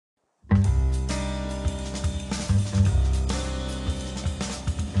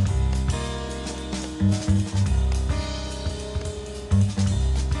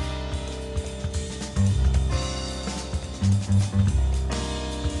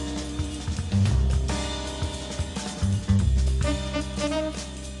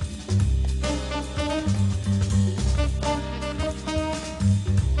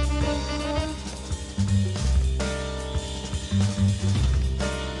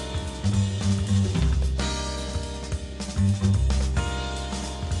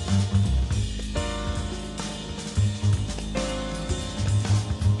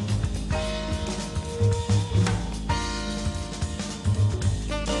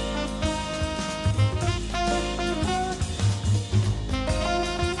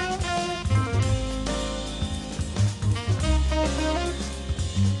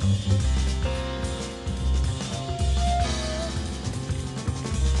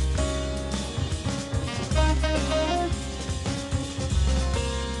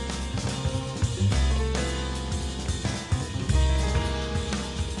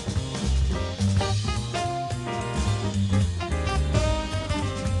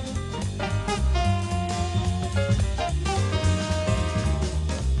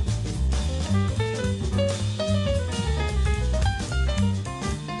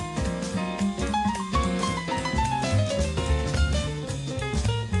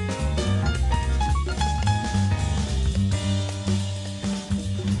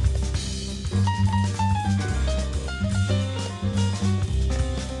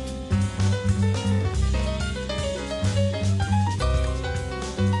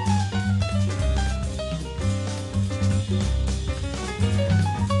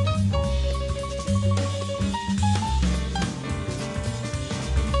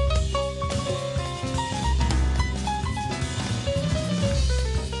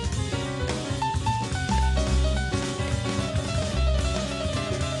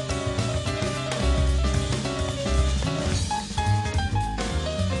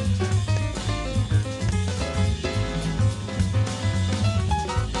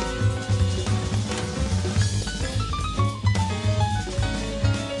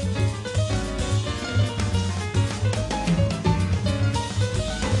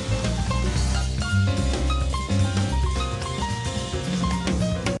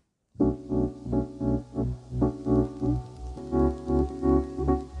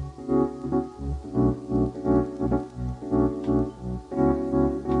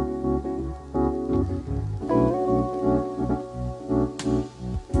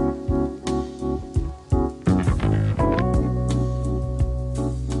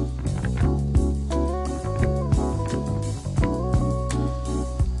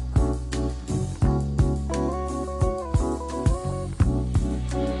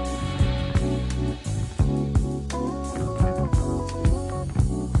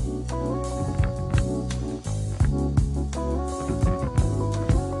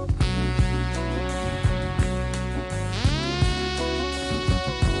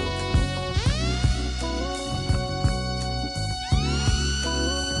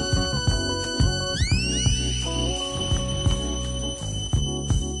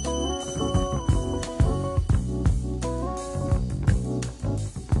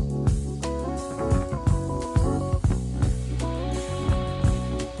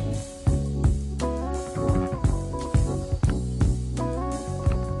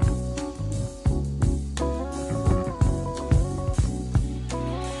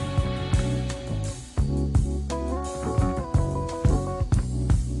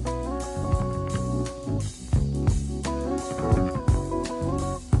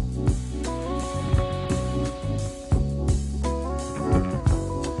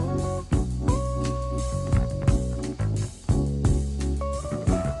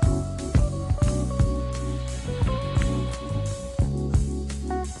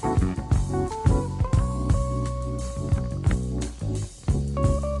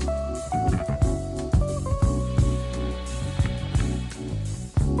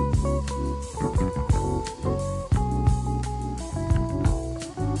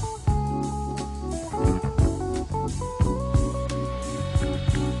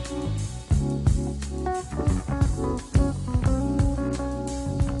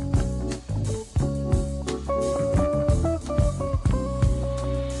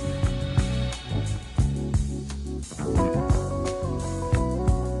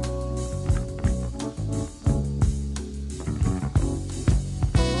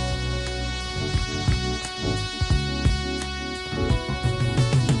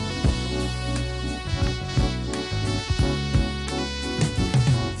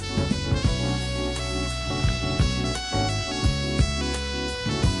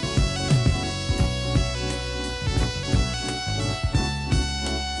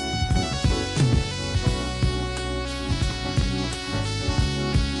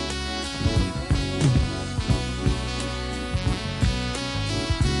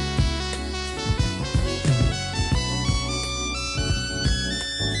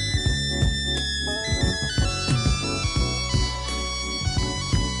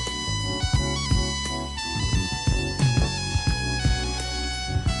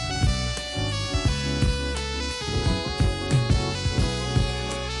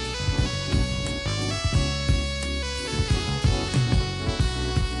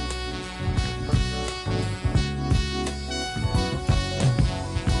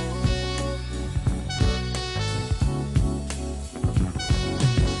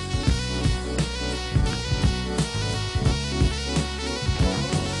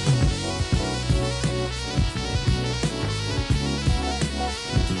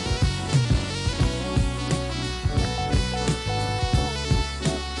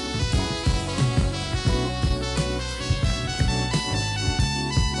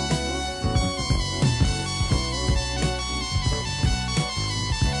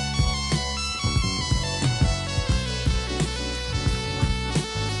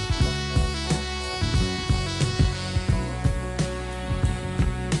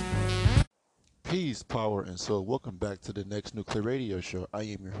Peace, power, and soul. Welcome back to the next Nuclear Radio Show. I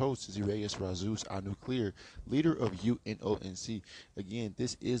am your host, Zirayas Razus, Nuclear, leader of UNONC. Again,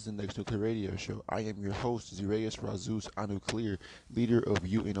 this is the next Nuclear Radio Show. I am your host, Zirayas Razus, Nuclear, leader of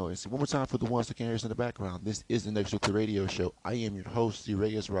UNONC. One more time for the ones that can hear us in the background. This is the next Nuclear Radio Show. I am your host,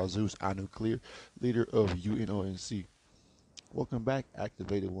 Zirayas Razus, Nuclear, leader of UNONC. Welcome back,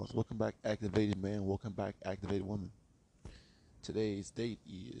 activated ones. Welcome back, activated man. Welcome back, activated woman. Today's date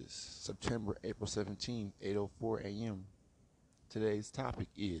is September, April 17, 8:04 a.m. Today's topic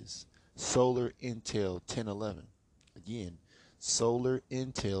is Soular Intel 1011. Again, Soular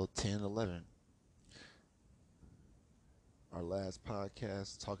Intel 1011. Our last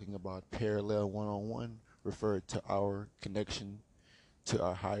podcast talking about parallel one-on-one referred to our connection to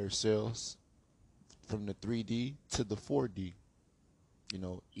our higher selves from the 3D to the 4D.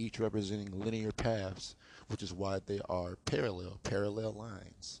 Each representing linear paths, which is why they are parallel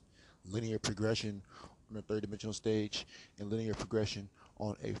lines. Linear progression on a third-dimensional stage and linear progression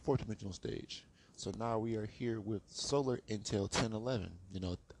on a fourth-dimensional stage. So now we are here with Soular Intel 1011.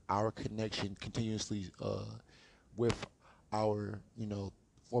 Our connection continuously with our,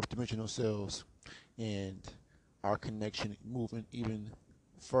 fourth-dimensional selves, and our connection moving even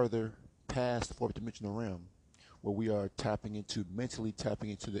further past the fourth-dimensional realm, where we are mentally tapping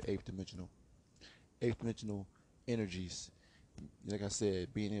into the eighth dimensional energies. Like I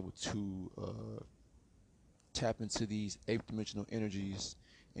said, being able to tap into these eighth dimensional energies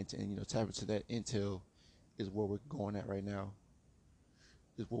and tap into that intel is where we're going at right now.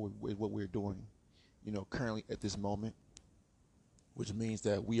 Is what we're doing, currently at this moment, which means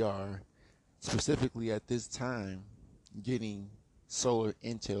that we are specifically at this time getting solar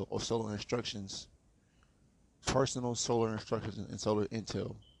intel or solar instructions, personal solar instructions and solar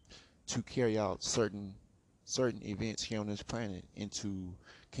intel to carry out certain events here on this planet, and to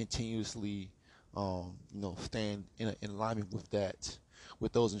continuously stand in alignment with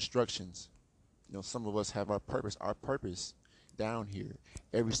those instructions. Some of us have our purpose down here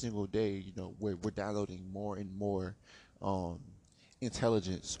every single day. We're downloading more and more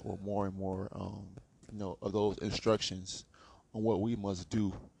intelligence, or more and more of those instructions on what we must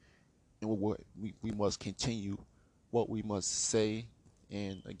do, and what we must continue, what we must say,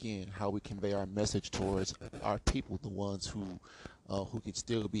 and again, how we convey our message towards our people, the ones who can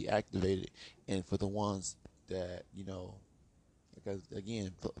still be activated, and for the ones that because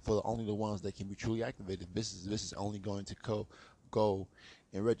again, for only the ones that can be truly activated, this is only going to go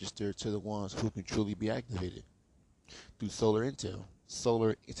and register to the ones who can truly be activated through solar intel,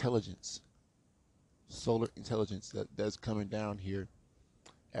 solar intelligence that's coming down here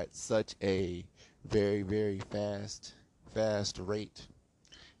at such a very, very fast rate,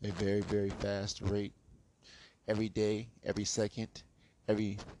 a very, very fast rate, every day, every second,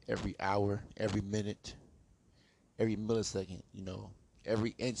 every hour, every minute, every millisecond,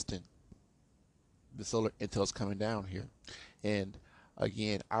 every instant, the solar intel is coming down here. And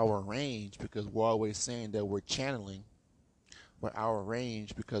again, our range, because we're always saying that we're channeling, but our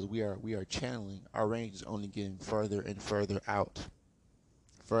range, because we are channeling, our range is only getting further and further out,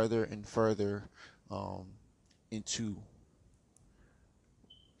 further and further um, into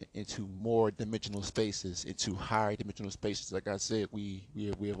more dimensional spaces, into higher dimensional spaces. Like I said, we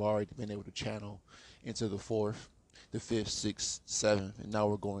have already been able to channel into the fourth, the fifth, sixth, seventh, and now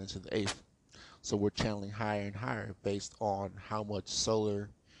we're going into the eighth. So we're channeling higher and higher based on how much solar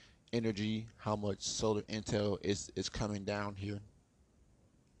energy, how much solar intel is coming down here,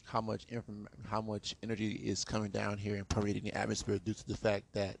 how much energy is coming down here and permeating the atmosphere due to the fact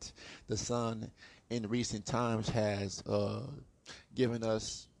that the sun in recent times has given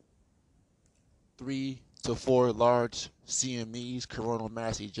us 3 to 4 large CMEs, coronal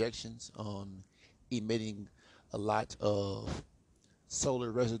mass ejections, emitting a lot of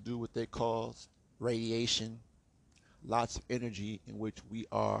solar residue, what they call radiation, lots of energy in which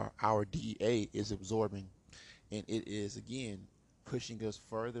our DA is absorbing, and it is again pushing us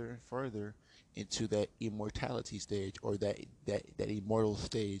further and further into that immortality stage, or that immortal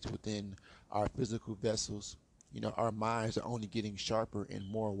stage within our physical vessels. Our minds are only getting sharper and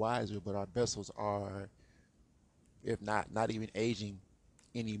more wiser, but our vessels are, if not even aging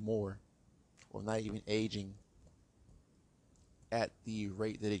anymore, or not even aging at the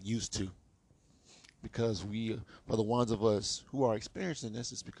rate that it used to. Because for the ones of us who are experiencing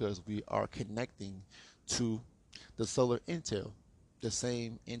this, it's because we are connecting to the solar intel, the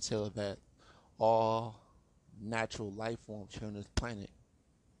same intel that all natural life forms here on this planet,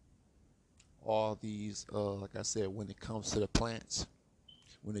 all these, like I said, when it comes to the plants,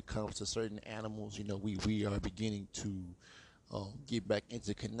 when it comes to certain animals, we are beginning to get back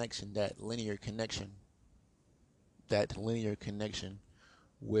into connection, that linear connection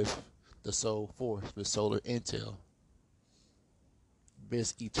with the soul force, the solar intel,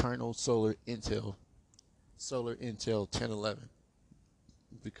 this eternal solar intel 1011,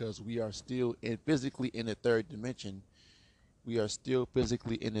 because we are still physically in the third dimension. We are still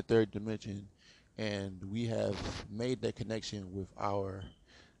physically in the third dimension, and we have made that connection with our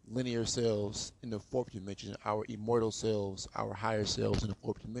linear selves in the fourth dimension, our immortal selves, our higher selves in the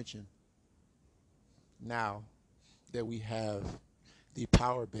fourth dimension. Now that we have the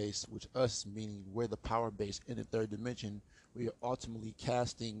power base, which us meaning we're the power base in the third dimension, we are ultimately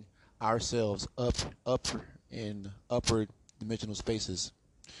casting ourselves up in upper dimensional spaces.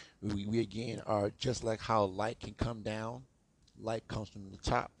 We again are just like how light can come down. Light comes from the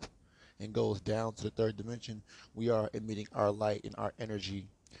top and goes down to the third dimension. We are emitting our light and our energy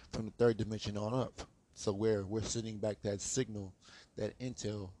from the third dimension on up. So we're sending back that signal, that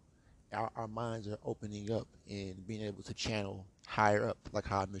intel. Our minds are opening up and being able to channel higher up, like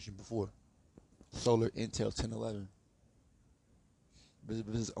how I mentioned before. Solar Intel 1011.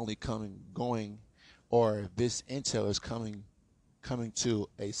 This is only or this intel is coming to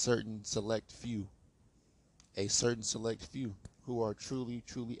a certain select few who are truly,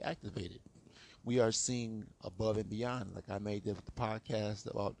 truly activated. We are seeing above and beyond, like I made the podcast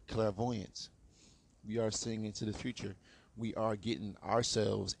about clairvoyance. We are seeing into the future. We are getting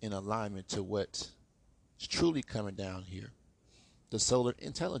ourselves in alignment to what's truly coming down here. The solar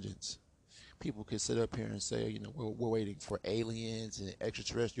intelligence. People could sit up here and say, we're waiting for aliens and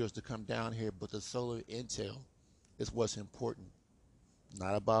extraterrestrials to come down here, but the solar intel is what's important.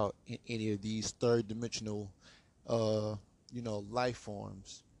 Not about any of these third dimensional, life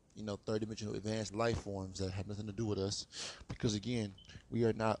forms, third dimensional advanced life forms that have nothing to do with us. Because again, we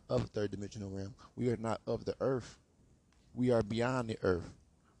are not of the third dimensional realm. We are not of the earth. We are beyond the earth.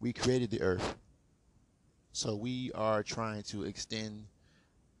 We created the earth. So we are trying to extend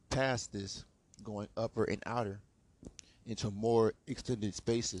past this, going upper and outer into more extended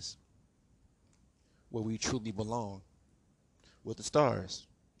spaces where we truly belong with the stars.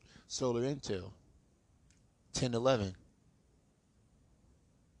 Solar Intel 1011.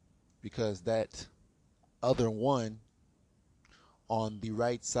 Because that other one on the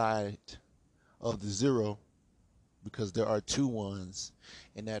right side of the zero, because there are 2 ones,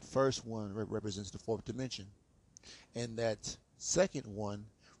 and that first one represents the fourth dimension, and that second one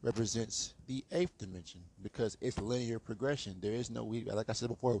represents the 8th dimension, because it's linear progression. There is no, like I said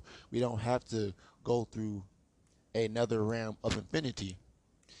before, we don't have to go through another realm of infinity.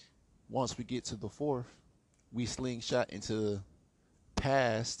 Once we get to the fourth, we slingshot into the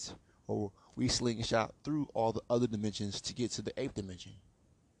past, or we slingshot through all the other dimensions to get to the 8th dimension.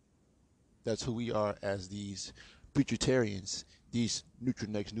 That's who we are as these Futuritarians, these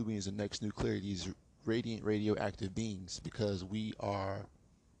Nutronics, Nubians, and Next Nuclear, these radiant radioactive beings because we are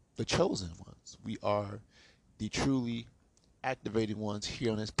the chosen ones. We are the truly activated ones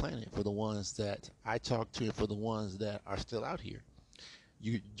here on this planet, for the ones that I talk to and for the ones that are still out here.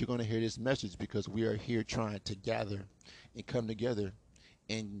 You're going to hear this message because we are here trying to gather and come together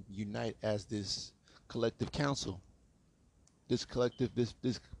and unite as this collective council, this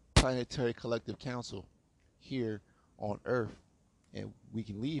planetary collective council here on Earth. And we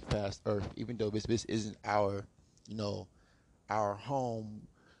can leave past Earth, even though this isn't our, you know, our home,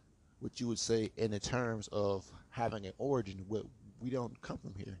 what you would say in the terms of having an origin. We don't come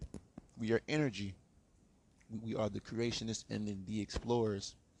from here. We are energy. We are the creationists and then the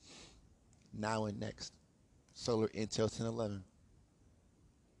explorers. Now and next, Soular Intel 1011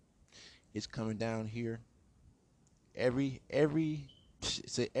 is coming down here every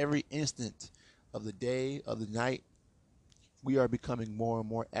instant of the day, of the night. We are becoming more and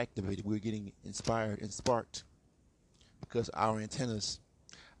more activated. We're getting inspired and sparked because our antennas,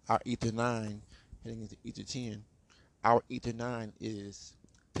 our Ether 9 heading into Ether 10, our Ether 9 is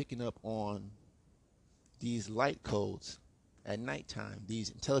picking up on these light codes at nighttime, these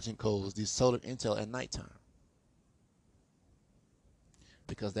intelligent codes, these Soular Intel at nighttime.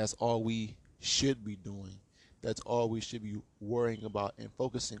 Because that's all we should be doing. That's all we should be worrying about and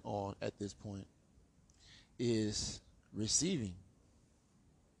focusing on at this point is receiving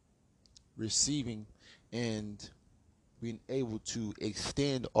and being able to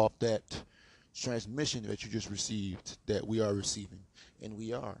extend off that transmission that you just received, that we are receiving, and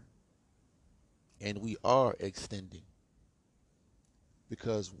we are extending,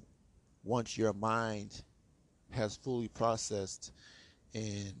 because once your mind has fully processed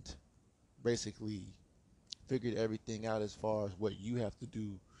and basically figured everything out as far as what you have to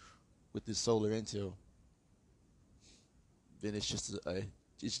do with this Soular Intel, then it's just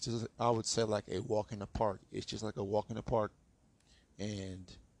I would say like a walk in the park. It's just like a walk in the park,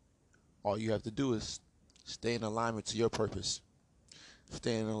 and all you have to do is stay in alignment to your purpose.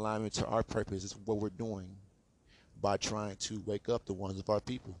 Stay in alignment to our purpose is what we're doing by trying to wake up the ones of our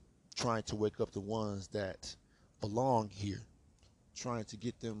people, trying to wake up the ones that belong here, trying to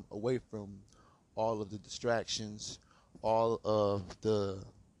get them away from all of the distractions, all of the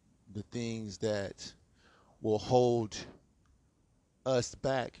things that will hold us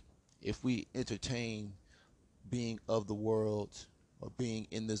back if we entertain being of the world or being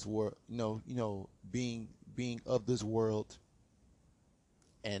in this world, being of this world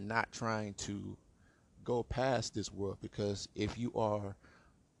and not trying to go past this world. Because if you are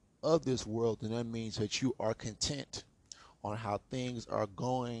of this world, then that means that you are content on how things are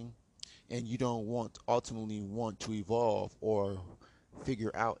going, and you don't ultimately want to evolve or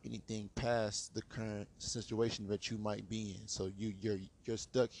figure out anything past the current situation that you might be in. So you're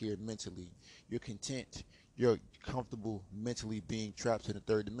stuck here mentally. You're content. You're comfortable mentally being trapped in the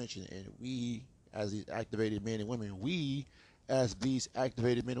third dimension. And we, as these activated men and women,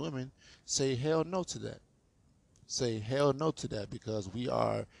 say hell no to that. Say hell no to that, because we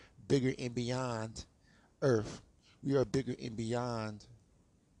are bigger and beyond Earth. We are bigger and beyond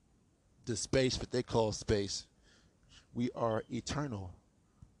the space that they call space. We are eternal.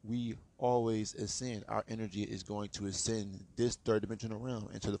 We always ascend. Our energy is going to ascend this third dimensional realm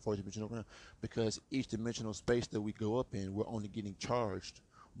into the fourth dimensional realm, because each dimensional space that we go up in, we're only getting charged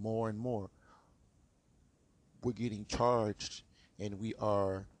more and more. We're getting charged, and we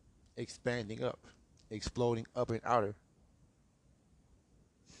are expanding up, exploding up and outer.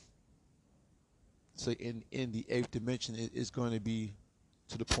 So in the eighth dimension, it is going to be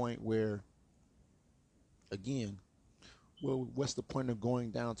to the point where, again, well, what's the point of going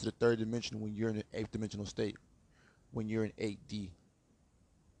down to the third dimension when you're in an eighth dimensional state, when you're in 8D?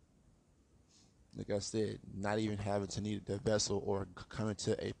 Like I said, not even having to need the vessel or come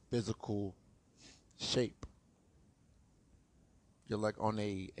into a physical shape. You're like on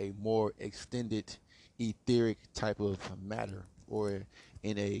a more extended etheric type of matter, or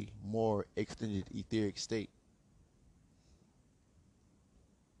in a more extended etheric state.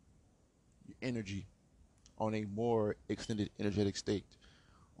 Your energy on a more extended energetic state,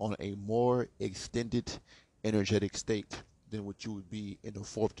 on a more extended energetic state than what you would be in the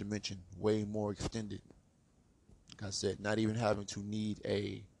fourth dimension, way more extended. Like I said, not even having to need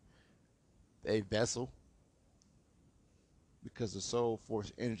a vessel, because the soul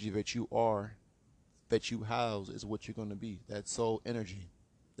force energy that you house is what you're going to be. That soul energy,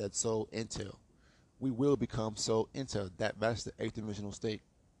 that soul intel. We will become soul intel. That's the eighth dimensional state.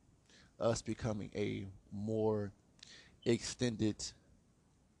 Us becoming a more extended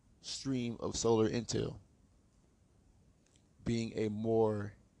stream of solar intel, being a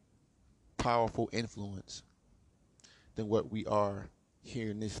more powerful influence than what we are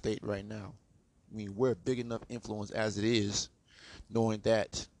here in this state right now. I mean, we're a big enough influence as it is, knowing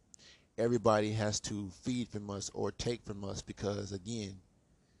that everybody has to feed from us or take from us because, again,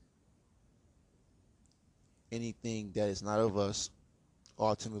 anything that is not of us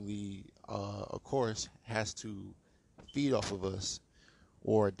ultimately, of course, has to feed off of us,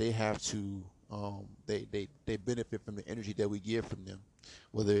 or they have to, they benefit from the energy that we give from them,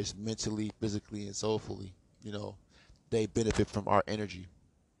 whether it's mentally, physically, and soulfully. You know, they benefit from our energy.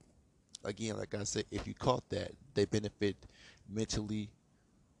 Again, like I said, if you caught that, they benefit mentally,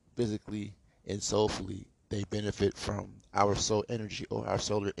 physically, and soulfully. They benefit from our soul energy or our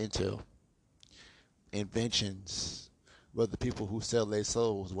solar intel inventions. Whether people who sell their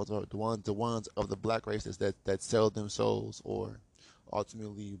souls, whether the ones of the black races that sell them souls, or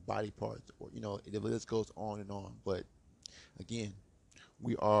ultimately body parts, or the list goes on and on. But again,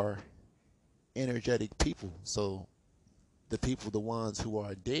 we are energetic people. So the people, the ones who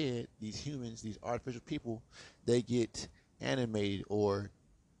are dead, these humans, these artificial people, they get animated or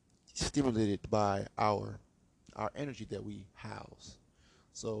stimulated by our energy that we house.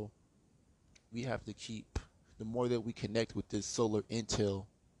 So we have to keep, the more that we connect with this solar intel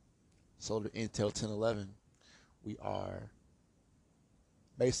 1011, we are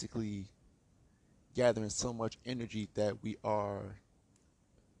basically gathering so much energy that we are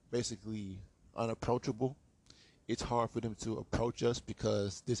basically unapproachable. It's hard for them to approach us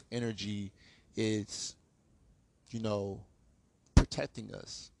because this energy is, you know, protecting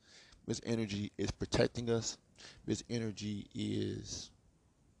us. This energy is protecting us. This energy is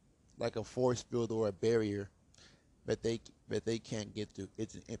like a force field or a barrier that they can't get through.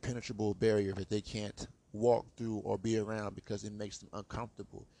 It's an impenetrable barrier that they can't walk through or be around because it makes them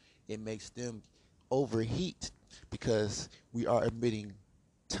uncomfortable. It makes them overheat because we are emitting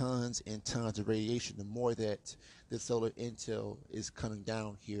tons and tons of radiation. The more that the solar intel is coming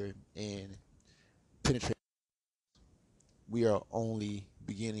down here and penetrating, we are only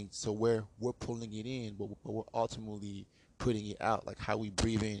beginning. So we're pulling it in, but we're ultimately putting it out. Like how we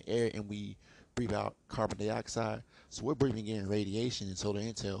breathe in air and we breathe out carbon dioxide. So we're breathing in radiation and solar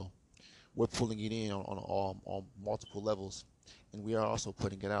intel. We're pulling it in on multiple levels, and we are also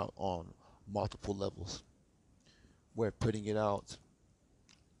putting it out on multiple levels. We're putting it out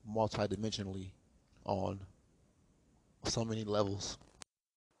multidimensionally on so many levels.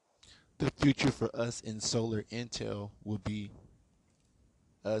 The future for us in solar intel will be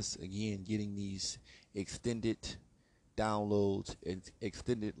us again getting these extended downloads and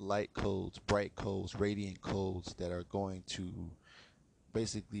extended light codes, bright codes, radiant codes that are going to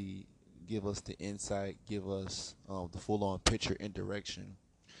basically give us the insight, give us the full on picture and direction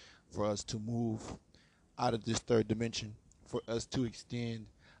for us to move out of this third dimension, for us to extend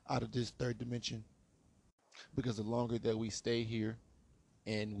out of this third dimension. Because the longer that we stay here,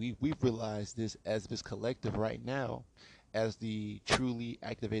 and we've realized this as this collective right now, as the truly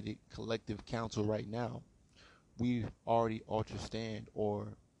activated collective council right now, we already ultra stand, or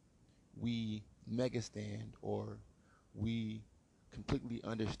we mega stand, or we completely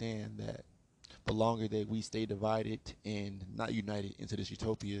understand that the longer that we stay divided and not united into this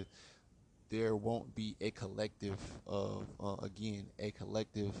utopia, there won't be a collective of, again, a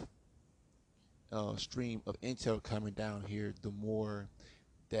collective stream of intel coming down here. The more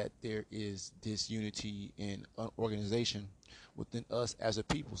that there is disunity and unorganization within us as a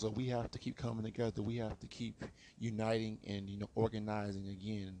people. So we have to keep coming together. We have to keep uniting and organizing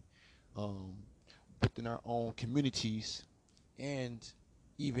again, um, within our own communities, and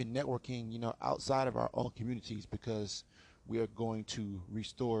even networking outside of our own communities, because we are going to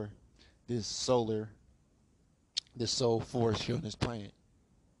restore this soul force here on this planet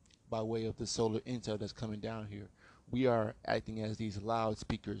by way of the solar intel that's coming down here. We are acting as these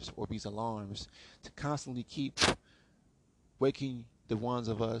loudspeakers or these alarms to constantly keep waking the ones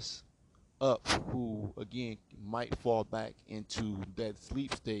of us up who, again, might fall back into that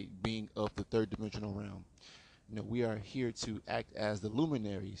sleep state, being of the third dimensional realm. We are here to act as the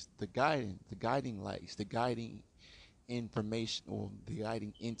luminaries, the guiding lights, the guiding information, or the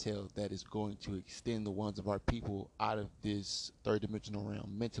guiding intel that is going to extend the ones of our people out of this third dimensional realm,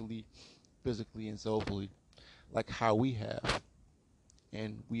 mentally, physically, and soulfully, like how we have.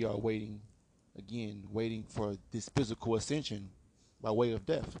 And we are waiting, again, waiting for this physical ascension by way of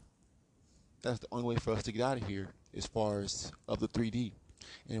death. That's the only way for us to get out of here as far as of the 3D.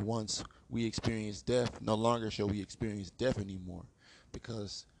 And once we experience death, no longer shall we experience death anymore,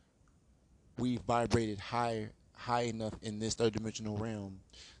 because we vibrated high enough in this third dimensional realm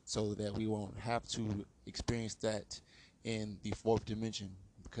so that we won't have to experience that in the fourth dimension.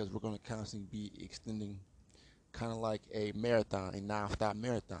 because we're going to constantly be extending, kind of like a marathon, a non-stop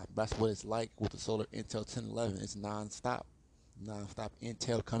marathon. That's what it's like with the Solar Intel 1011. It's non-stop. Non-stop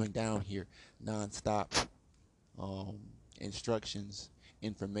Intel coming down here. Non-stop um, instructions,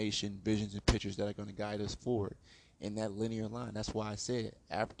 information, visions, and pictures that are going to guide us forward in that linear line. That's why I said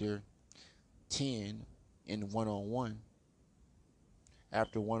after 10 in one-on-one,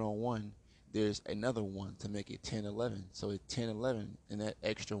 after one-on-one, there's another one to make it 10-11. So it's 10-11, and that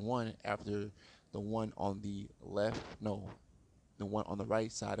extra one after the one on the left, no, the one on the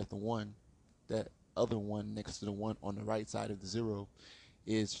right side of the one, that other one next to the one on the right side of the zero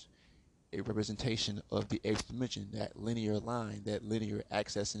is a representation of the eighth dimension, that linear line, that linear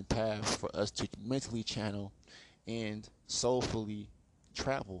accessing path for us to mentally channel and soulfully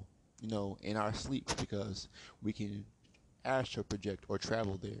travel, in our sleep, because we can astral project or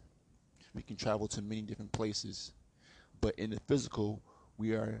travel there. We can travel to many different places, but in the physical,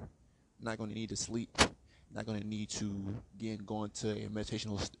 we are not going to need to sleep, not going to need to, again, go into a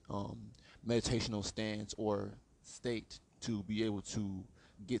meditational stance or state to be able to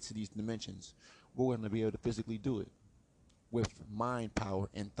get to these dimensions. We're going to be able to physically do it with mind power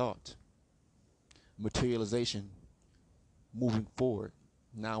and thought. Materialization moving forward,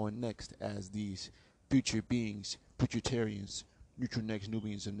 now and next, as these future beings, futuritarians, neutral next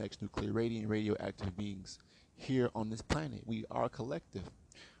Nubians, and next nuclear radiant radioactive beings here on this planet. We are collective.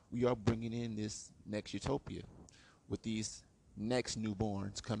 We are bringing in this next utopia with these next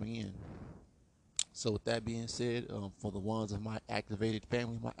newborns coming in. So with that being said, for the ones of my activated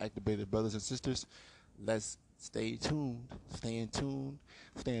family, my activated brothers and sisters, let's stay tuned, stay in tune,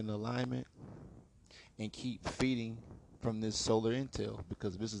 stay in alignment, and keep feeding from this solar intel,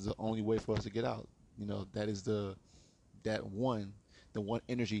 because this is the only way for us to get out. That is the one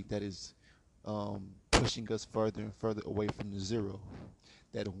energy that is pushing us further and further away from the zero.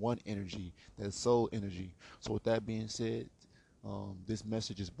 That one energy, that soul energy. So with that being said, this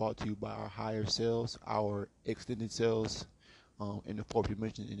message is brought to you by our higher selves, our extended selves in the fourth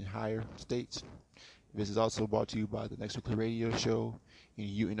dimension in higher states. This is also brought to you by the Next Nuclear Radio Show in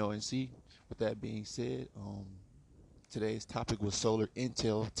UNONC. With that being said, today's topic was Solar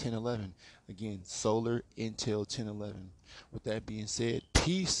Intel 1011. Again, Solar Intel 1011. With that being said,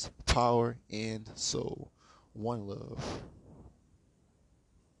 peace, power, and soul. One love.